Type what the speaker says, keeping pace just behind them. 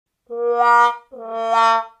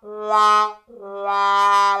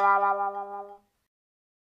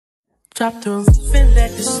Drop the roof and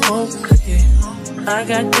let the smoke clear. I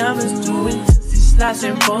got diamonds doing slots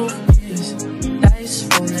in both ears. Dice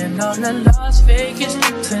rolling on the Las Vegas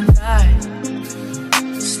strip tonight.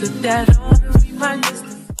 Slip that on and remind us.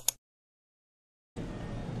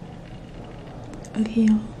 Okay,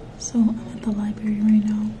 y'all. So I'm at the library right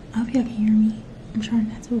now. I hope y'all can hear me. I'm trying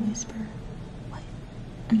not to whisper. What?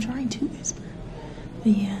 I'm trying to whisper.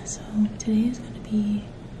 But yeah, so today is gonna be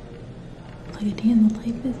like a day in the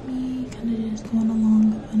life with me, kind of just going along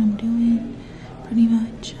with what I'm doing, pretty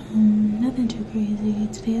much. Nothing too crazy.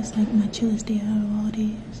 Today is like my chillest day out of all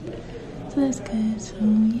days, so that's good. So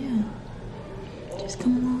yeah, just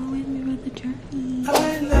come along with me with the journey. I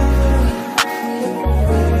love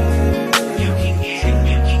you. You can get it,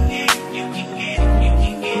 you can get it, you can get it, you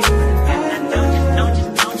can get it. And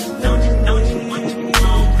don't you what you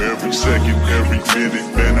want. Every second, every minute,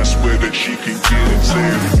 man, I swear that she can get it.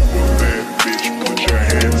 Saying you a bad bitch, put your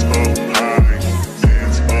hands up high,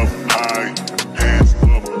 hands up high, hands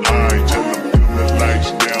up high. Tell them dim the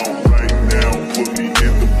lights down right now, put me in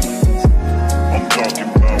the mood. I'm talking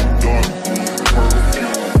about dark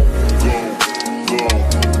perfume. Go, go.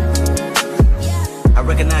 I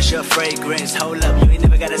recognize your fragrance, hold up, you ain't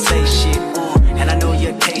never gotta say shit, and I know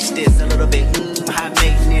your taste is a little bit, high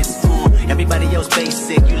maintenance, everybody else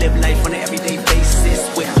basic, you live life on an everyday basis,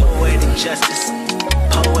 with poetic justice,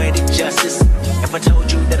 poetic justice. If I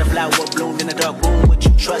told you that a flower bloomed in a dark room, would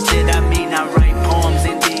you trust it? I mean, I write poems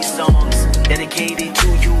in these songs, dedicated to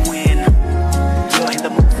you when you're in the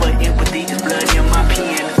mood for empathy, there's blood in my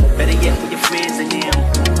pen, better yet with your friends and them,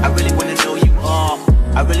 I really wanna know you all,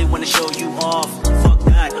 I really wanna show you off. Fuck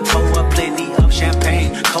not, pour up plenty of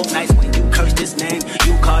champagne. Cold nights when you curse this name.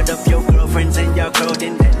 You called up your girlfriends and y'all curled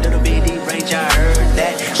in that little bitty range. I heard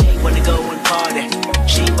that she wanna go and party.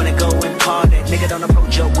 She wanna go and party. Nigga don't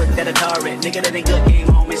approach her with that Atari. Nigga that ain't good game,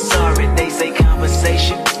 homie, sorry. They say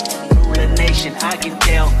conversation rule a nation. I can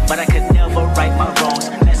tell, but I could never right my wrongs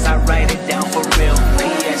unless I write it down for real.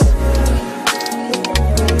 P.S.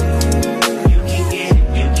 You can get it,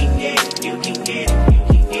 you can get it, you can get it.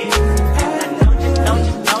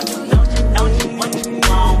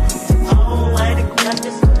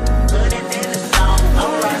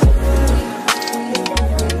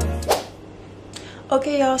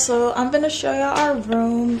 Okay, y'all, so I'm gonna show y'all our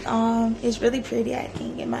room. It's really pretty, I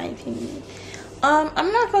think, in my opinion.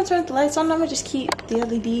 I'm not gonna turn the lights on. I'm gonna just keep the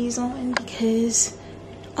LEDs on because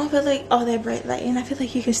I feel like all that bright light, and I feel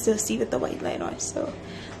like you can still see with the white light on. So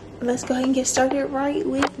let's go ahead and get started right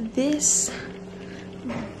with this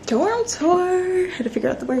dorm tour. I had to figure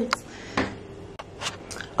out the words.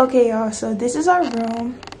 Okay, y'all, so this is our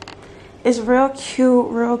room. It's real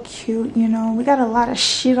cute, you know. We got a lot of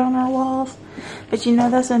shit on our walls, but you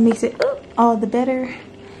know, that's what makes it all the better.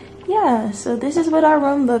 Yeah, so this is what our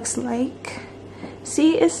room looks like.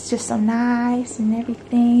 See, it's just so nice and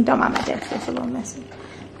everything. Don't mind my desk, it's a little messy.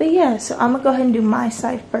 But yeah, so I'm gonna go ahead and do my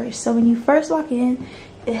side first. So when you first walk in,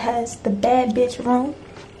 it has the bad bitch room,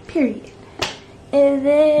 period. And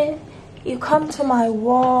then you come to my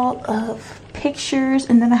wall of pictures,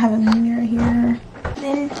 and then I have a mirror here.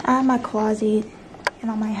 Then I have my closet and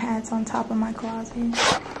all my hats on top of my closet,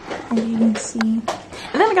 as you can see. And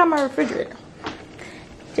then I got my refrigerator.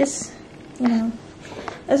 Just, you know,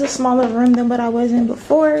 it's a smaller room than what I was in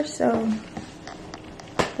before, so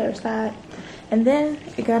there's that. And then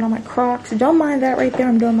I got all my Crocs. Don't mind that right there,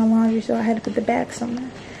 I'm doing my laundry, so I had to put the bag somewhere.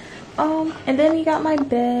 And then you got my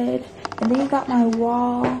bed, and then you got my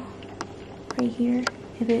wall right here.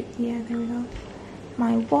 Yeah, there we go.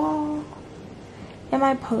 My wall. And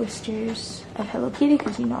my posters of Hello Kitty,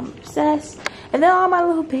 because you know I'm obsessed. And then all my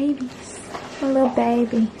little babies. My little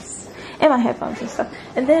babies. And my headphones and stuff.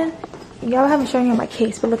 And then, y'all haven't shown you my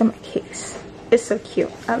case, but look at my case. It's so cute.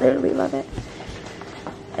 I literally love it.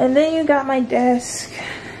 And then you got my desk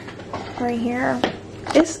right here.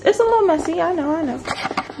 It's a little messy, I know.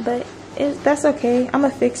 But that's okay. I'm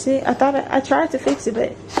gonna fix it. I tried to fix it,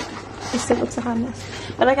 but it still looks a hot mess.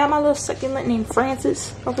 But I got my little succulent named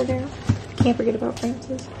Francis over there. Can't forget about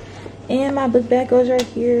Francis. And my book bag goes right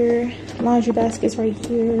here. Laundry basket's right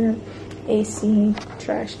here. AC,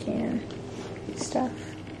 trash can, stuff.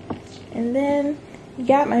 And then you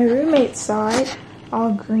got my roommate's side,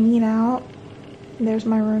 all green out. There's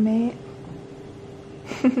my roommate.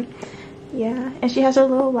 Yeah, and she has her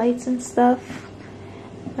little lights and stuff.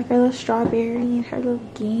 Like her little strawberry and her little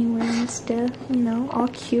game room and stuff. You know, all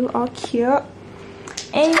cute, all cute.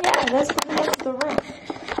 And yeah, that's pretty much the room.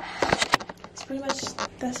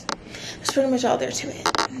 That's pretty much all there to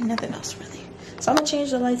it. Nothing else really. So I'm gonna change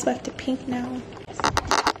the lights back to pink now.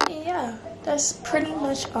 And yeah, that's pretty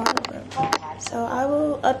much our room. So I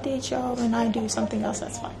will update y'all when I do something else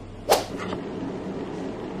that's fun.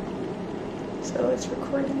 So it's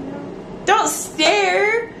recording now. Don't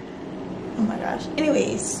stare! Oh my gosh.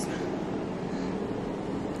 Anyways.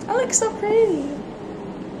 I look so pretty.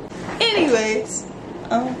 Anyways.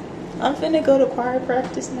 I'm finna go to choir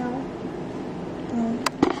practice now.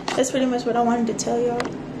 That's pretty much what I wanted to tell y'all.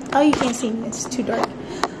 Oh, you can't see me. It's too dark.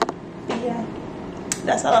 But yeah.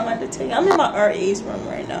 That's all I wanted to tell you. I'm in my RA's room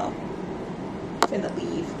right now. I'm finna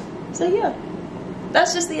leave. So yeah.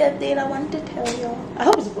 That's just the update I wanted to tell y'all. I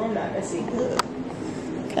hope this room not messy.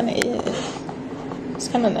 Kinda is. It's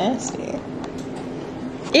kinda nasty.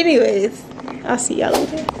 Anyways, I'll see y'all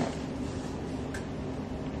later.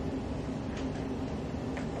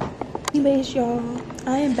 Anyways, y'all,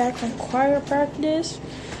 I am back from choir practice.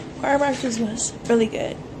 Choir practice was really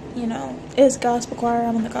good. You know, it's gospel choir.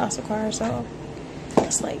 I'm in the gospel choir, so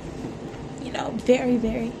it's like, you know, very,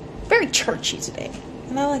 very, very churchy today.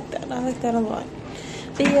 And I like that. I like that a lot.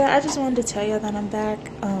 But yeah, I just wanted to tell you that I'm back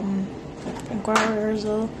from choir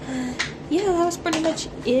rehearsal. Yeah, that was pretty much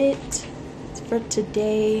it for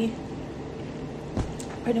today.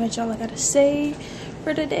 Pretty much all I gotta say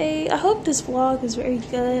for today. I hope this vlog is very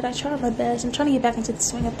good. I tried my best. I'm trying to get back into the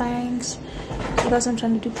swing of things. So that's what I'm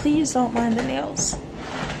trying to do. Please don't mind the nails.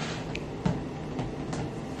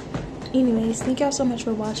 Anyways, thank y'all so much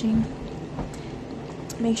for watching.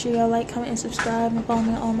 Make sure y'all like, comment, and subscribe, and follow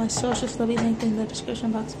me on all my socials. They'll be linked in the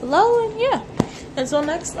description box below. And yeah, until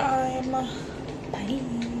next time,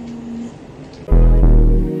 bye.